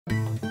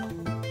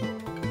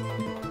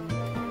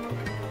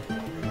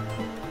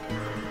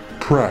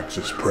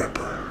Praxis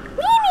Prepper.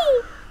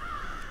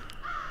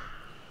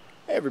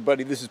 Hey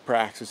everybody, this is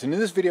Praxis, and in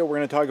this video we're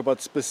going to talk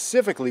about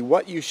specifically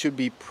what you should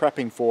be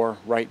prepping for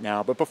right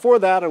now. But before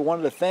that, I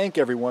wanted to thank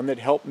everyone that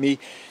helped me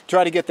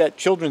try to get that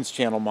children's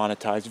channel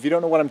monetized. If you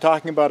don't know what I'm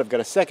talking about, I've got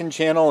a second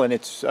channel, and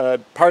it's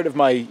part of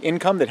my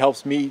income that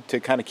helps me to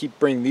kind of keep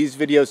bringing these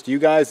videos to you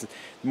guys. The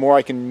more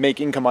I can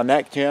make income on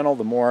that channel,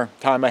 the more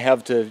time I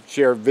have to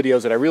share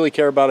videos that I really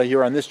care about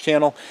here on this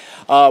channel.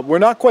 We're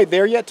not quite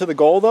there yet to the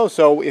goal though,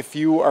 so if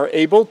you are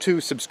able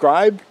to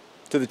subscribe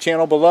to the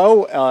channel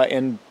below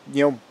and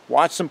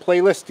watch some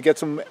playlists to get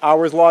some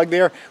hours logged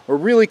there, we're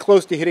really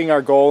close to hitting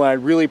our goal, and I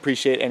really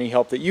appreciate any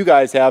help that you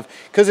guys have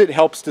because it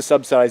helps to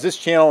subsidize this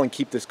channel and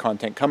keep this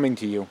content coming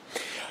to you.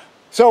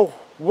 So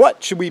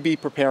what should we be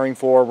preparing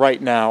for right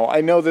now?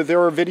 I know that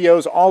there are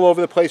videos all over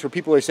the place where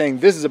people are saying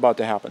this is about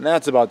to happen,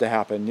 that's about to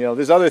happen,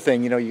 this other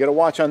thing, you got to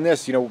watch on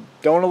this,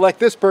 don't elect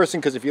this person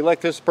because if you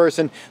elect this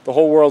person, the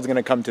whole world's going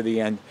to come to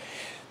the end.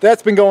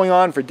 That's been going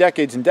on for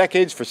decades and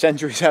decades, for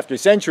centuries after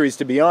centuries,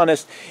 to be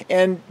honest.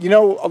 And, a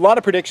lot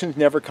of predictions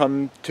never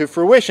come to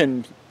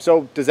fruition.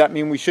 So does that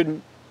mean we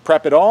shouldn't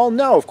prep at all?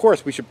 No, of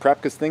course we should prep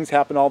because things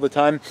happen all the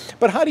time.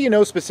 But how do you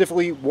know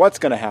specifically what's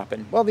going to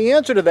happen? Well, the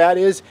answer to that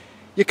is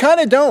you kind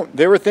of don't.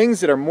 There are things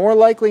that are more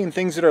likely and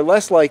things that are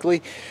less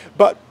likely.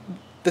 But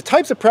the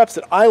types of preps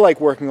that I like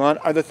working on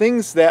are the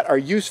things that are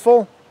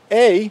useful,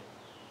 A,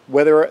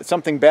 whether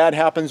something bad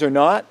happens or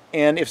not,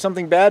 and if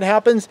something bad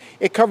happens,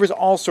 it covers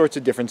all sorts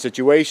of different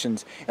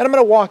situations. And I'm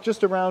going to walk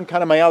just around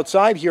kind of my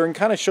outside here and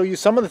kind of show you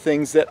some of the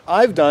things that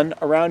I've done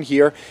around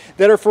here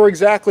that are for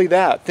exactly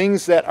that.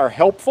 Things that are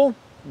helpful,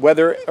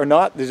 whether or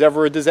not there's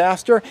ever a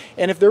disaster,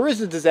 and if there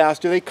is a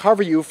disaster, they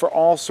cover you for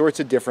all sorts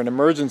of different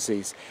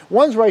emergencies.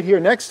 One's right here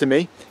next to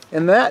me,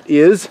 and that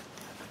is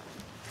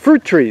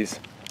fruit trees.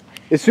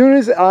 As soon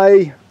as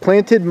I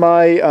planted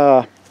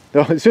my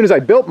as soon as I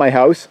built my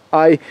house,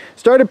 I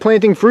started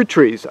planting fruit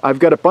trees. I've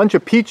got a bunch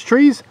of peach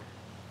trees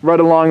right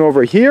along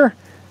over here.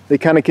 They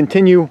kind of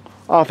continue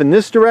off in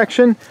this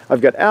direction.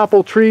 I've got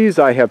apple trees,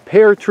 I have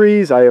pear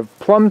trees, I have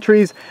plum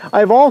trees. I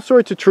have all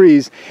sorts of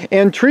trees.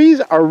 And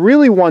trees are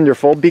really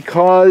wonderful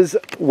because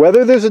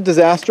whether there's a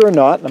disaster or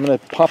not, I'm going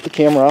to pop the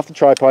camera off the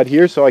tripod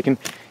here so I can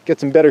get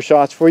some better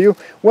shots for you.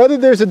 Whether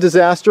there's a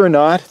disaster or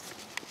not,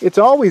 it's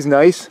always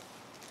nice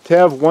to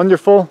have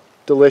wonderful,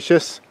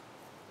 delicious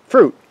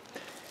fruit.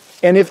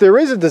 And if there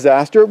is a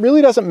disaster, it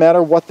really doesn't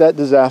matter what that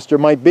disaster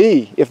might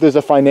be. If there's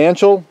a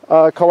financial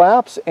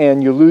collapse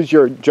and you lose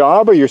your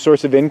job or your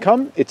source of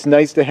income, it's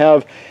nice to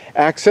have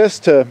access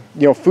to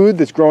food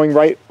that's growing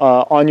right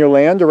on your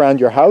land around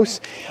your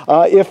house.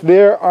 If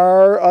there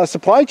are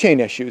supply chain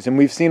issues, and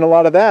we've seen a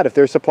lot of that, if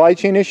there's supply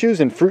chain issues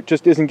and fruit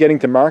just isn't getting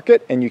to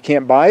market and you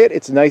can't buy it,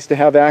 it's nice to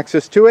have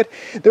access to it.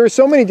 There are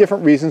so many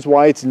different reasons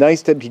why it's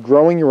nice to be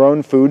growing your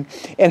own food,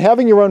 and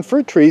having your own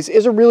fruit trees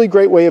is a really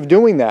great way of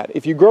doing that.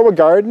 If you grow a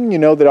garden, you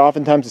know that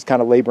oftentimes it's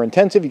kind of labor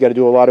intensive, you got to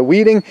do a lot of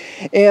weeding,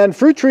 and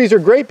fruit trees are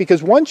great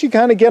because once you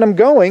kind of get them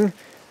going,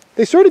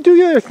 they sort of do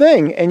their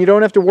thing, and you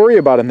don't have to worry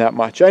about them that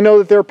much. I know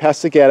that there are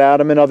pests that get at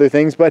them and other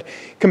things, but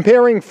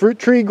comparing fruit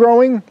tree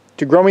growing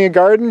to growing a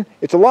garden,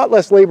 it's a lot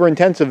less labor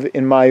intensive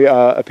in my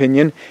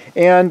opinion,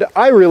 and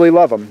I really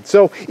love them.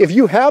 So if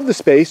you have the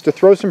space to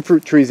throw some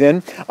fruit trees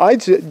in,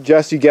 I'd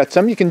suggest you get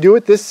some. You can do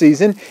it this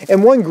season,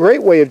 and one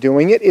great way of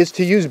doing it is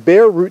to use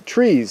bare root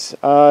trees.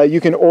 You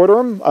can order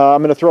them.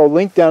 I'm going to throw a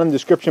link down in the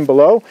description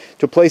below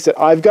to a place that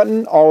I've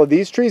gotten all of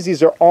these trees.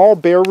 These are all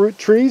bare root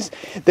trees.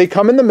 They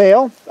come in the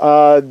mail.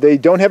 They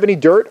don't have any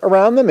dirt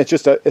around them. It's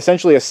just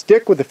essentially a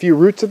stick with a few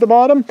roots at the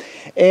bottom,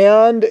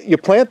 and you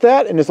plant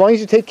that, and as long as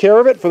you take care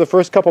of it for the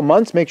first couple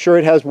months, make sure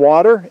it has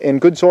water and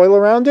good soil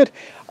around it,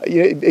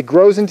 it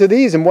grows into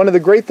these. And one of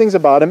the great things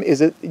about them is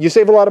that you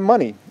save a lot of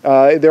money.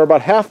 They're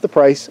about half the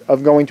price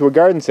of going to a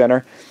garden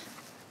center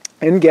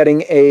and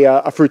getting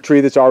a fruit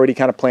tree that's already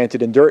kind of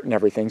planted in dirt and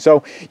everything.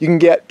 So you can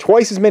get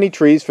twice as many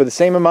trees for the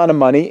same amount of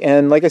money,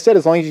 and like I said,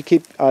 as long as you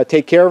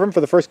take care of them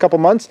for the first couple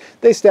months,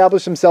 they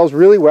establish themselves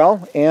really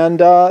well, and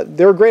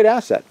they're a great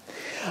asset.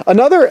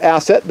 Another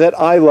asset that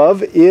I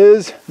love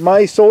is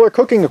my solar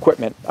cooking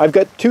equipment. I've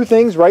got two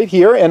things right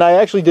here, and I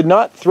actually did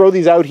not throw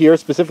these out here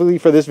specifically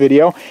for this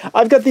video.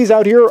 I've got these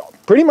out here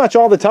pretty much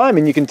all the time,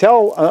 and you can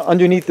tell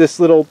underneath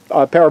this little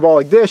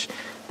parabolic dish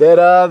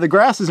that the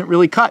grass isn't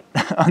really cut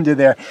under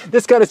there.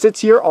 This kind of sits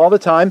here all the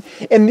time,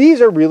 and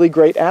these are really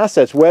great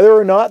assets. Whether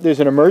or not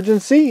there's an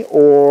emergency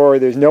or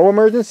there's no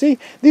emergency,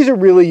 these are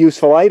really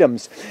useful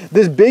items.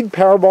 This big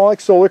parabolic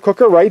solar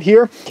cooker right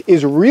here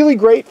is really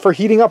great for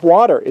heating up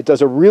water. It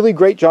does a really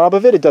great job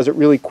of it. It does it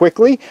really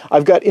quickly.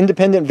 I've got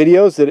independent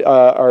videos that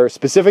are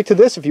specific to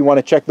this if you want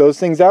to check those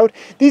things out.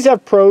 These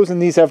have pros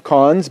and these have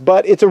cons,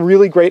 but it's a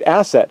really great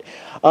asset.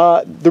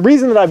 The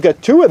reason that I've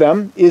got 2 of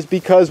them is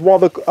because while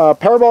the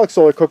parabolic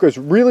solar cooker is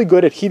really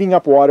good at heating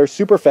up water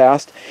super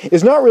fast,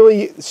 it's not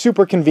really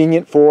super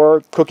convenient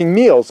for cooking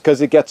meals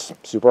because it gets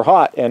super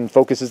hot and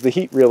focuses the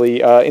heat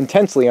really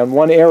intensely on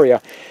one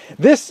area.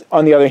 This,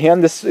 on the other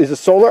hand, this is a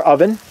solar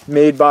oven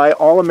made by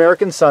All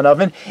American Sun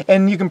Oven,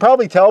 and you can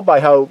probably tell by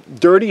how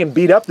dirty and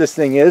beat up this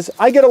thing is,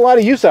 I get a lot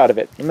of use out of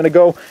it. I'm going to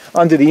go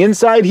onto the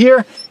inside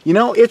here. You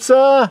know, it's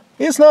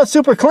not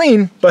super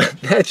clean, but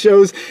that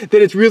shows that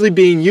it's really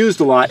being used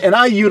a lot, and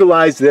I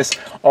utilize this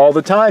all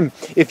the time.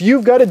 If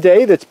you've got a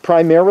day that's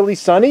primarily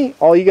sunny,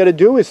 all you got to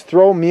do is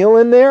throw a meal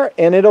in there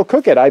and it'll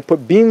cook it. I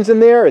put beans in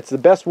there. It's the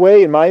best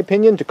way, in my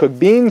opinion, to cook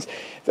beans.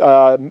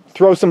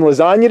 Throw some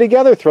lasagna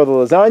together, throw the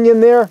lasagna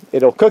in there,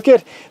 it'll cook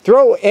it.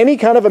 Throw any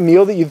kind of a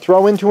meal that you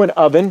throw into an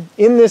oven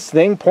in this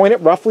thing, point it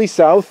roughly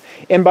south,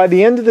 and by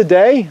the end of the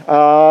day,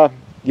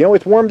 you know,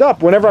 it's warmed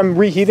up. Whenever I'm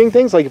reheating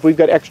things, like if we've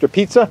got extra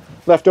pizza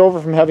left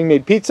over from having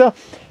made pizza,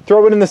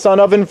 throw it in the sun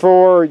oven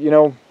for, you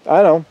know,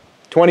 I don't know,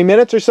 20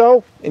 minutes or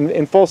so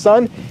in full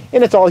sun,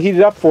 and it's all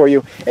heated up for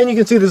you. And you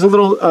can see there's a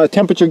little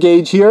temperature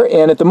gauge here,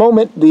 and at the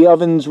moment the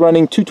oven's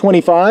running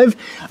 225.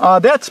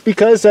 That's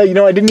because you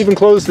know, I didn't even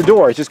close the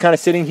door. It's just kind of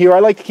sitting here. I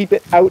like to keep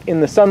it out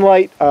in the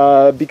sunlight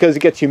because it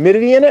gets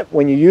humidity in it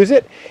when you use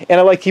it, and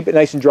I like to keep it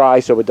nice and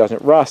dry so it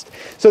doesn't rust.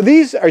 So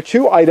these are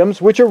 2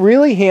 items which are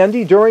really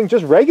handy during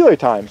just regular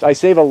times. I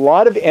save a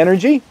lot of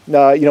energy, you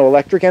know,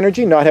 electric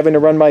energy, not having to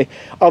run my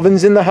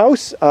ovens in the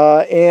house,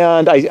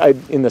 and I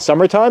in the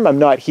summertime I'm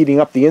not heating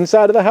up the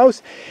inside of the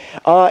house.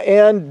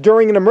 And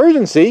during an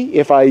emergency,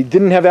 if I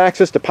didn't have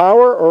access to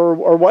power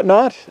or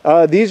whatnot,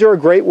 these are a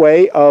great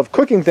way of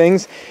cooking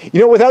things,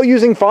 you know, without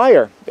using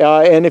fire.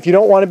 And if you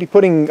don't want to be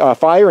putting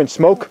fire and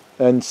smoke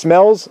and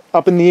smells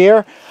up in the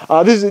air,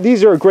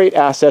 these are great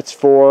assets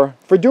for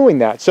doing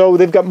that. So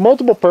they've got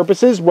multiple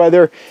purposes,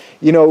 whether,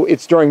 you know,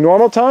 it's during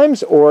normal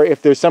times or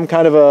if there's some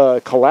kind of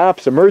a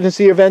collapse,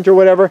 emergency event or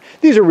whatever.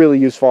 These are really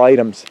useful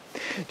items.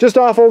 Just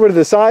off over to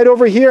the side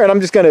over here, and I'm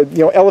just going to,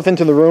 you know,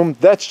 elephant in the room.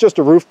 That's just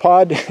a roof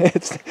pod.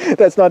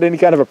 That's not any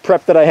kind of a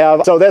prep that I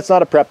have. So that's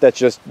not a prep, that's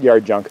just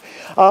yard junk.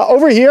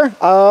 Over here,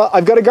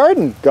 I've got a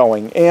garden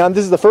going, and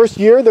this is the first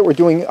year that we're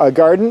doing a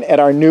garden at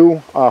our new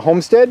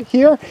homestead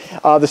here.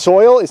 The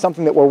soil is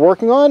something that we're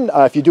working on.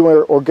 If you do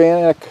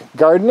organic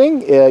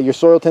gardening, your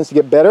soil tends to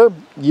get better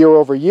year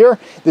over year.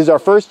 This is our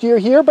first year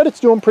here, but it's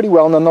doing pretty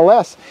well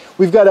nonetheless.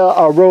 We've got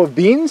a row of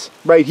beans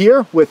right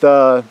here with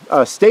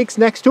stakes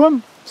next to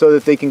them, so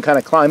that they can kind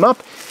of climb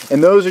up,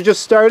 and those are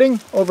just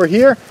starting over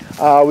here.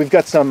 We've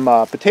got some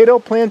potato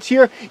plants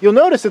here. You'll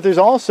notice that there's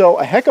also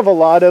a heck of a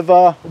lot of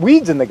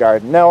weeds in the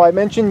garden. Now, I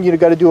mentioned you've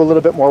got to do a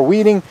little bit more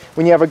weeding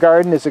when you have a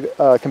garden as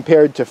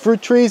compared to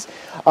fruit trees,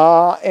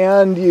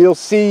 and you'll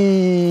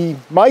see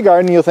my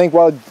garden, you'll think,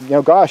 well, you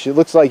know, gosh, it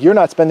looks like you're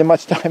not spending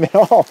much time at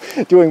all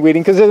doing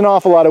weeding, because there's an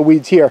awful lot of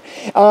weeds here.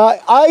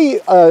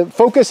 I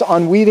focus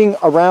on weeding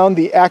around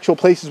the actual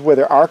places where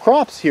there are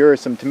crops. Here are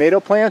some tomato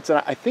plants,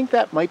 and I think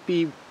that might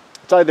be,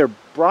 it's either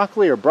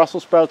broccoli or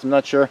Brussels sprouts, I'm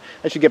not sure.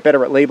 I should get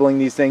better at labeling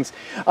these things.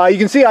 You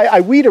can see I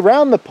weed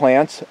around the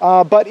plants,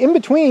 but in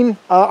between,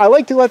 I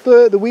like to let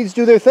the weeds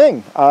do their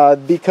thing,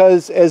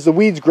 because as the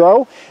weeds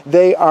grow,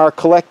 they are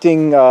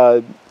collecting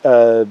you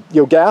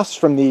know, gas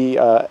from the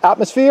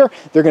atmosphere.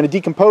 They're going to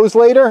decompose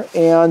later,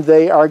 and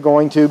they are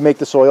going to make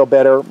the soil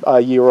better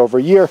year over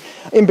year.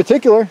 In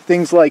particular,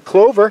 things like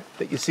clover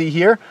that you see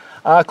here.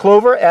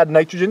 Clover add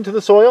nitrogen to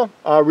the soil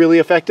really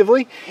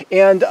effectively,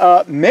 and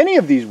many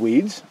of these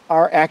weeds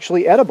are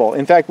actually edible.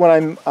 In fact,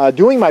 when I'm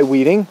doing my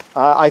weeding,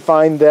 I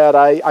find that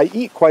I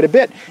eat quite a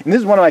bit. And this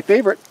is one of my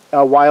favorite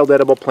wild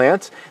edible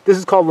plants. This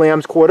is called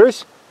lamb's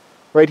quarters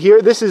right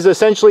here. This is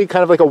essentially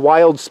kind of like a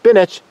wild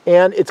spinach,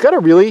 and it's got a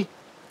really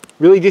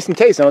decent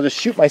taste. And I'll just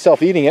shoot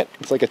myself eating it.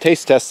 It's like a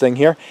taste test thing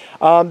here.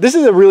 This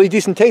is a really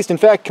decent taste. In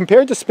fact,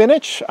 compared to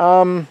spinach,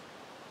 I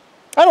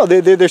don't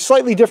know, they're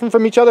slightly different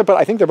from each other, but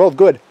I think they're both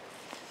good.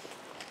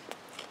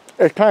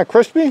 It's kind of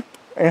crispy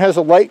and has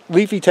a light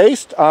leafy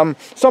taste.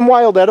 Some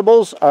wild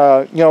edibles,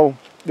 you know,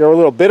 they're a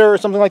little bitter or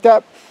something like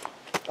that.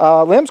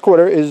 Lamb's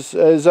quarter is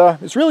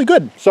really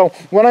good. So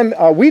when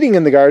I'm weeding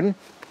in the garden,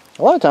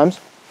 a lot of times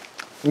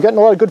I'm getting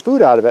a lot of good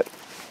food out of it.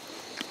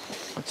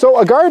 So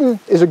a garden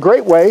is a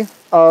great way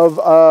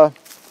of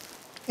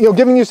you know,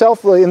 giving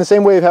yourself, in the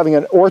same way of having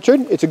an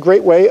orchard, it's a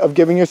great way of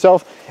giving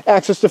yourself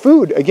access to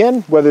food.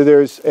 Again, whether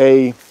there's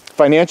a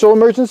financial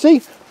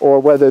emergency, or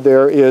whether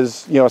there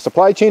is, you know, a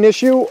supply chain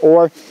issue,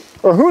 or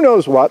who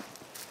knows what,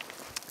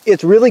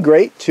 it's really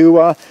great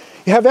to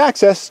have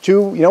access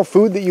to, you know,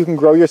 food that you can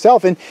grow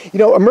yourself. And, you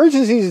know,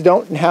 emergencies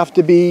don't have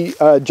to be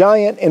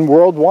giant and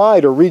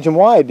worldwide or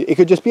region-wide. It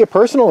could just be a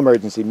personal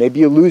emergency. Maybe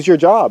you lose your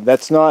job.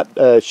 That's not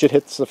a shit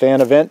hits the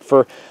fan event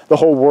for the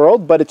whole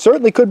world, but it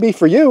certainly could be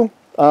for you.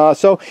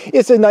 So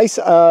it's a nice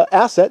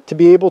asset to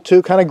be able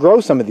to kind of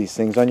grow some of these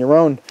things on your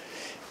own.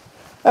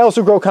 I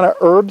also grow kind of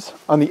herbs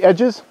on the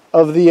edges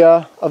of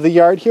the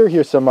yard here.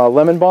 Here's some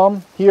lemon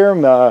balm here.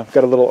 Got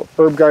a little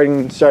herb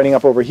garden starting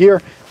up over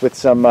here with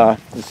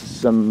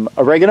some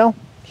oregano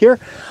here.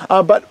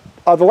 But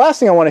the last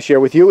thing I want to share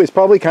with you is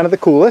probably kind of the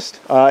coolest,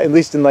 at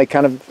least in like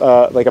kind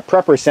of like a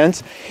prepper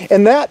sense,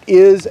 and that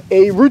is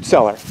a root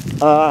cellar.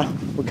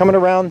 We're coming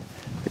around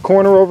the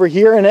corner over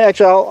here, and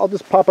actually I'll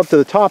just pop up to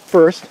the top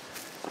first,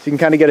 so you can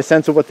kind of get a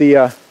sense of what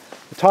the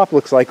top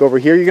looks like over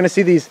here. You're going to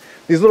see these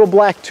little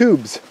black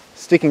tubes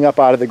sticking up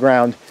out of the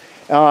ground,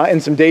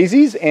 and some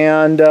daisies,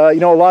 and you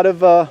know, a lot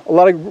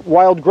of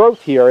wild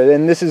growth here.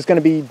 And this is going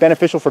to be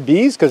beneficial for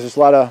bees because there's a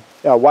lot of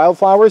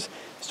wildflowers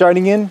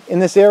starting in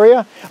this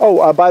area.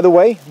 Oh, by the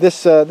way,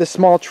 this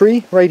small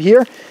tree right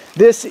here,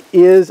 this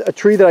is a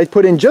tree that I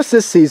put in just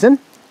this season.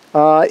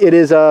 It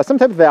is some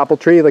type of apple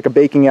tree, like a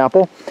baking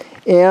apple,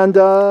 and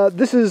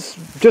this is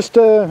just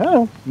I don't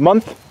know,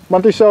 month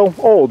or so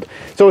old.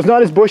 So it's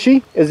not as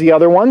bushy as the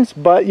other ones,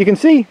 but you can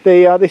see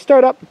they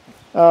start up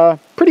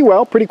pretty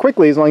well, pretty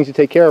quickly, as long as you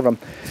take care of them.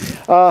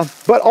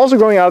 But also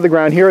growing out of the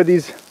ground here are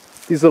these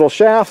little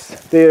shafts.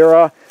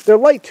 They're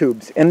light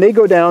tubes, and they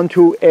go down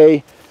to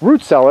a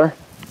root cellar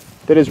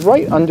that is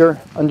right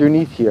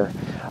underneath here.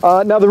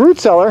 Now the root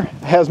cellar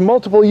has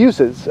multiple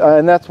uses,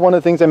 and that's one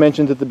of the things I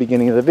mentioned at the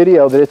beginning of the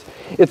video, that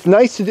it's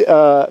nice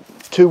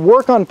to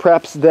work on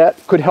preps that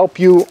could help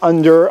you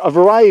under a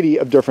variety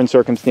of different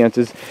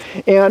circumstances.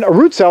 And a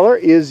root cellar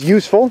is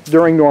useful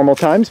during normal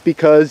times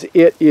because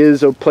it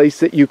is a place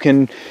that you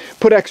can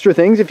put extra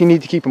things if you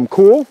need to keep them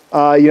cool.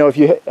 You know, if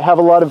you have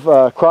a lot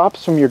of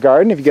crops from your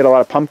garden, if you get a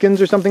lot of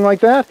pumpkins or something like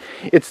that,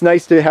 it's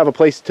nice to have a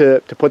place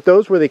to put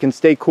those where they can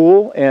stay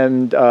cool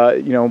and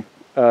you know,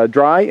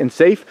 dry and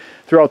safe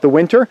throughout the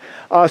winter.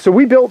 So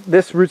we built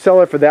this root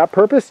cellar for that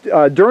purpose.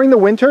 During the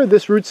winter,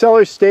 this root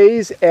cellar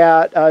stays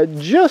at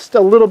just a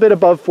little bit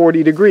above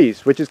 40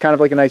 degrees, which is kind of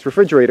like a nice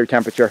refrigerator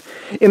temperature.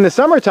 In the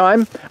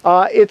summertime,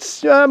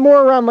 it's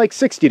more around like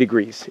 60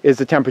 degrees is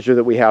the temperature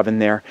that we have in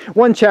there.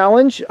 One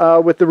challenge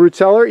with the root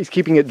cellar is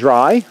keeping it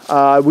dry.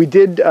 We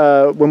did,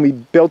 when we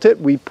built it,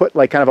 we put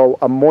like kind of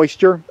a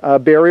moisture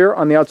barrier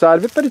on the outside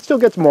of it, but it still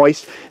gets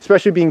moist,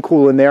 especially being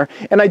cool in there.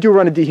 And I do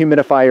run a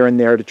dehumidifier in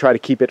there to try to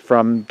keep it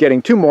from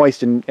getting too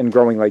moist and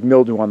growing like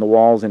mildew on the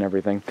walls and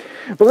everything.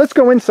 But let's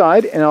go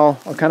inside, and I'll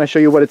kind of show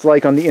you what it's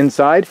like on the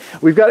inside.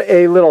 We've got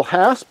a little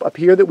hasp up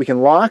here that we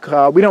can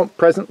lock. We don't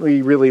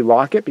presently really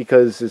lock it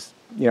because it's,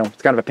 you know,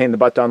 it's kind of a pain in the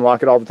butt to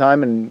unlock it all the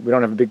time, and we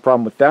don't have a big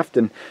problem with theft,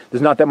 and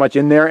there's not that much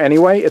in there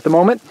anyway at the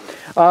moment.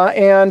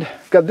 And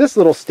got this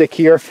little stick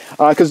here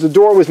because the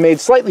door was made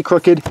slightly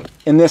crooked,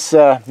 and this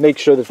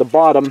makes sure that the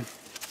bottom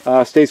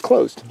stays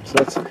closed. So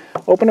let's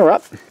open her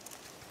up.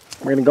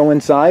 We're going to go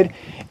inside,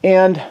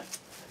 and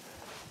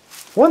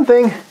one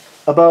thing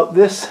about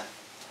this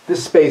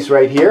space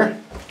right here,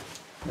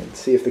 let's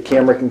see if the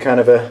camera can kind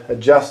of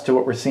adjust to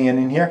what we're seeing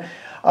in here,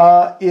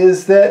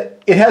 is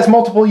that it has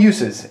multiple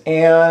uses.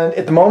 And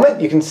at the moment,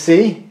 you can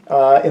see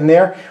in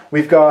there,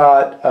 we've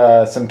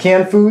got some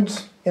canned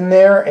foods in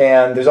there,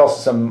 and there's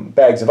also some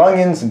bags of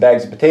onions and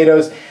bags of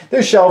potatoes.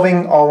 There's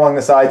shelving all along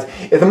the sides.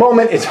 At the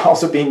moment, it's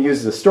also being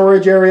used as a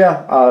storage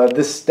area.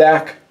 This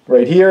stack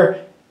right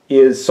here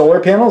is solar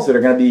panels that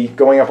are going to be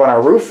going up on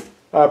our roof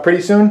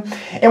pretty soon,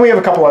 and we have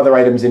a couple other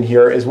items in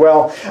here as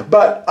well.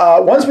 But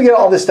once we get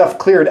all this stuff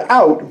cleared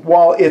out,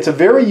 while it's a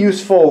very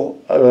useful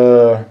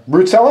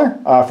root cellar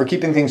for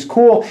keeping things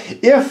cool,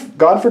 if,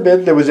 God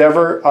forbid, there was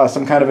ever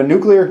some kind of a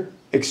nuclear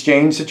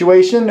exchange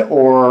situation,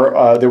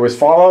 or there was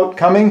fallout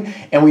coming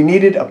and we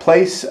needed a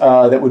place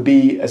that would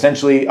be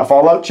essentially a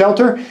fallout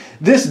shelter,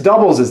 this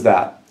doubles as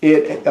that.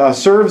 It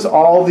serves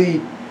all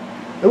the...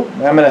 Oh,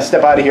 I'm going to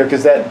step out of here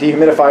because that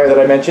dehumidifier that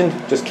I mentioned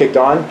just kicked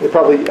on. It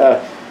probably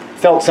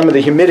felt some of the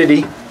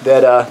humidity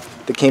that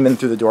came in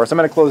through the door. So I'm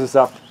going to close this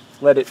up,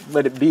 let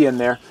it be in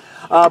there.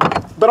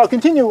 But I'll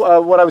continue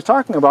what I was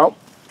talking about,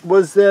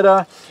 was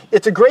that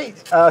it's a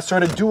great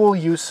sort of dual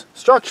use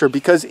structure,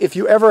 because if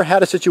you ever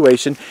had a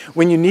situation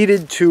when you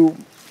needed to,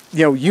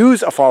 you know,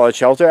 use a fallout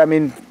shelter, I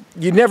mean,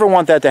 you never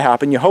want that to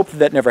happen. You hope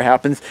that never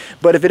happens.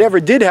 But if it ever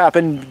did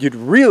happen, you'd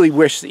really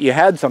wish that you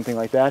had something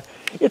like that.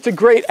 It's a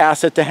great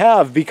asset to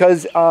have,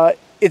 because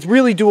it's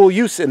really dual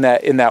use in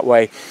that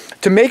way.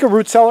 To make a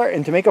root cellar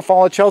and to make a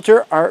fallout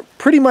shelter are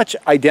pretty much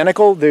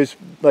identical. There's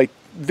like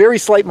very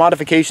slight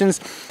modifications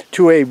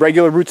to a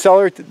regular root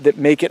cellar that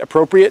make it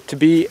appropriate to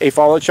be a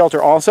fallout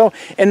shelter also,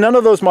 and none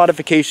of those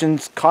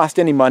modifications cost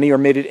any money or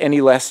made it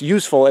any less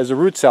useful as a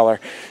root cellar.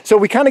 So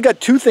we kind of got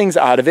two things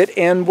out of it,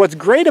 and what's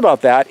great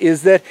about that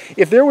is that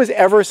if there was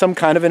ever some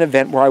kind of an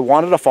event where I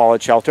wanted a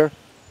fallout shelter,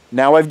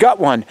 now I've got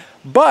one.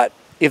 But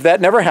if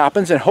that never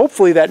happens, and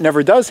hopefully that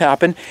never does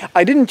happen,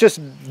 I didn't just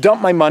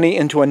dump my money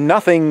into a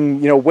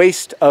nothing, you know,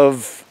 waste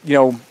of, you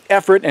know,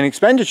 effort and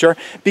expenditure,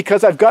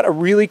 because I've got a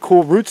really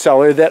cool root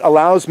cellar that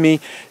allows me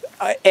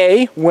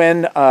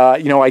When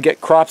I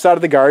get crops out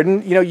of the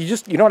garden,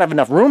 you don't have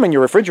enough room in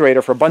your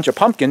refrigerator for a bunch of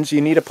pumpkins.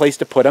 You need a place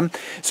to put them.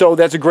 So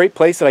that's a great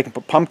place that I can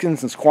put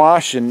pumpkins and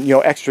squash and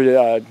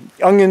extra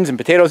onions and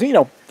potatoes.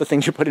 The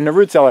things you put in a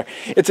root cellar.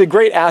 It's a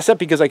great asset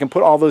because I can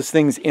put all those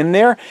things in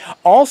there.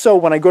 Also,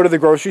 when I go to the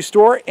grocery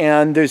store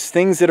and there's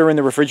things that are in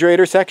the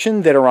refrigerator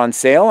section that are on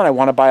sale and I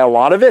want to buy a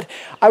lot of it,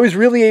 I was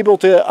really able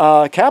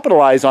to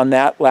capitalize on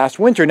that last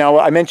winter. Now,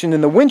 I mentioned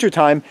in the winter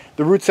time,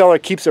 the root cellar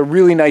keeps a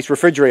really nice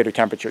refrigerator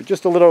temperature,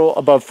 just a little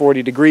above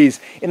 40 degrees.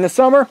 In the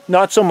summer,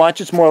 not so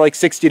much. It's more like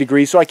 60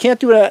 degrees. So I can't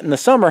do that in the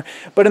summer.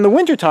 But in the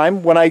winter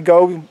time, when I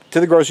go to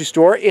the grocery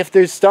store, if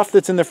there's stuff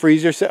that's in the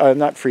freezer,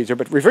 not freezer,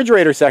 but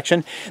refrigerator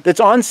section that's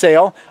on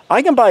sale,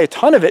 I can buy a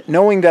ton of it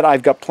knowing that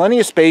I've got plenty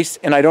of space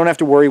and I don't have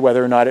to worry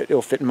whether or not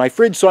it'll fit in my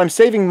fridge. So I'm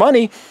saving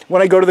money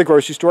when I go to the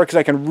grocery store because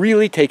I can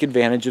really take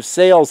advantage of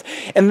sales.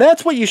 And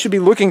that's what you should be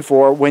looking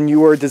for when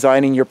you are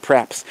designing your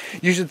preps.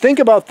 You should think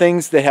about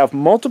things that have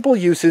multiple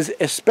uses,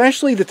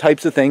 especially the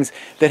types of things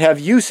that have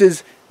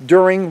uses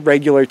during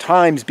regular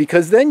times,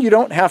 because then you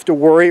don't have to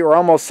worry or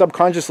almost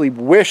subconsciously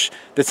wish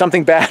that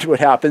something bad would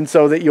happen,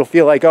 so that you'll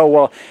feel like, oh,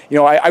 well,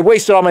 I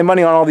wasted all my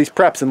money on all these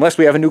preps unless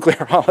we have a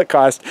nuclear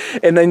holocaust,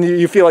 and then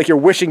you feel like you're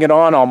wishing it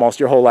on almost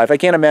your whole life. I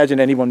can't imagine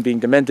anyone being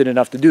demented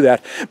enough to do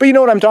that, but you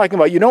know what I'm talking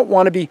about. You don't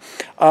want to be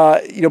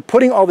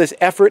putting all this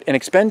effort and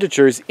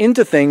expenditures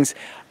into things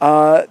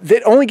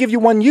that only give you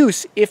one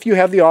use if you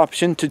have the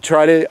option to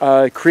try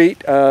to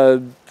create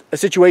a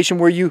situation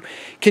where you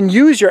can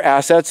use your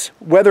assets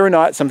whether or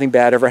not something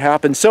bad ever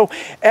happens. So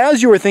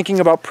as you were thinking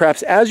about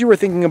preps, as you were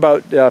thinking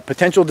about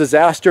potential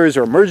disasters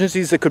or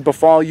emergencies that could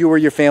befall you or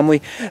your family,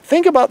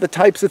 think about the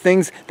types of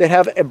things that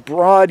have a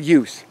broad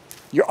use.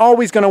 You're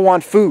always going to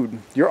want food.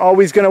 You're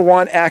always going to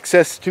want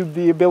access to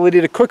the ability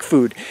to cook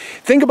food.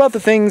 Think about the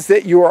things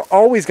that you are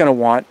always going to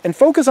want and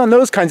focus on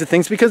those kinds of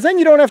things, because then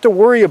you don't have to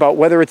worry about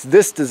whether it's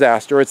this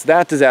disaster or it's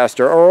that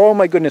disaster, or, oh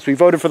my goodness, we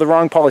voted for the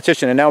wrong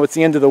politician and now it's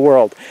the end of the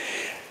world.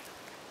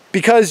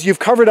 Because you've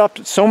covered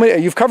so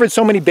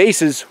many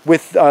bases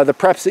with the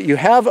preps that you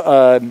have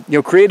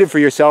created for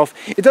yourself.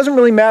 It doesn't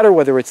really matter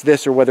whether it's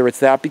this or whether it's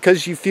that,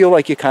 because you feel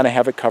like you kind of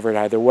have it covered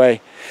either way.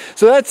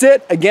 So that's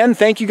it. Again,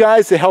 thank you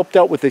guys that helped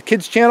out with the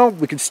kids channel.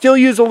 We could still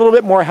use a little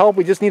bit more help.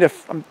 We just need a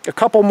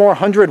couple more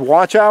 100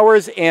 watch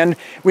hours, and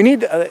we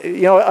need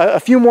a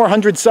few more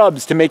 100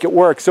 subs to make it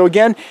work. So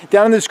again,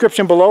 down in the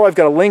description below, I've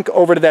got a link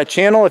over to that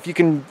channel. If you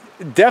can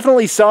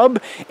definitely sub,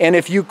 and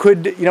if you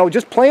could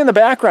just play in the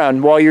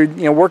background while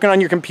you're working on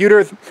your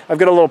computer. I've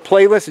got a little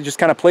playlist that just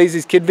kind of plays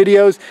these kid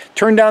videos.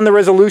 Turn down the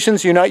resolution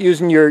so you're not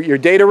using your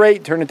data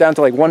rate. Turn it down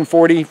to like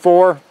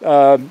 144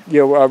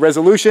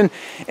 resolution,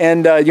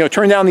 and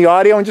turn down the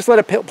audio and just let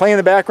it play in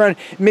the background.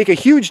 Make a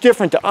huge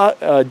difference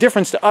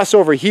to us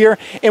over here,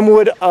 and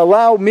would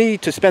allow me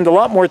to spend a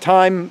lot more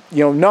time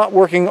not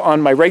working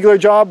on my regular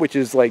job, which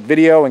is like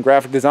video and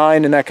graphic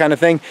design and that kind of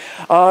thing.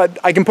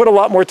 I can put a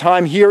lot more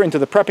time here into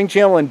the prepping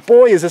channel, and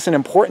boy, is this an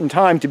important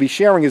time to be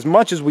sharing as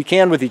much as we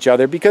can with each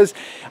other, because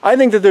I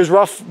think that there's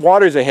rough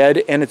waters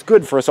ahead, and it's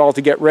good for us all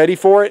to get ready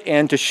for it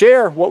and to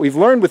share what we've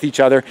learned with each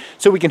other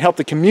so we can help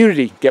the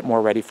community get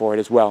more ready for it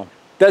as well.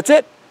 That's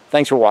it.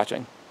 Thanks for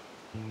watching.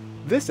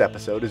 This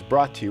episode is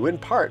brought to you in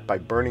part by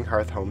Burning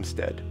Hearth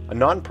Homestead, a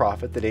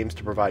nonprofit that aims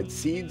to provide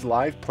seeds,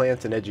 live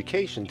plants, and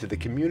education to the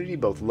community,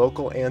 both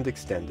local and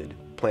extended.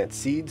 Plant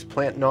seeds,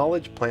 plant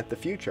knowledge, plant the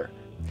future.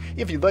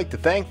 If you'd like to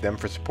thank them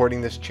for supporting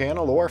this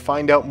channel or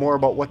find out more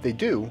about what they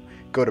do,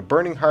 go to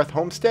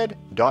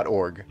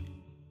burninghearthhomestead.org.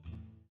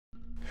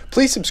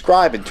 Please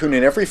subscribe and tune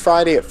in every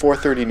Friday at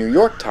 4:30 New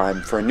York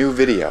time for a new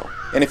video.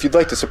 And if you'd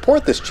like to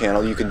support this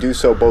channel, you can do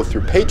so both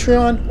through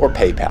Patreon or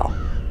PayPal.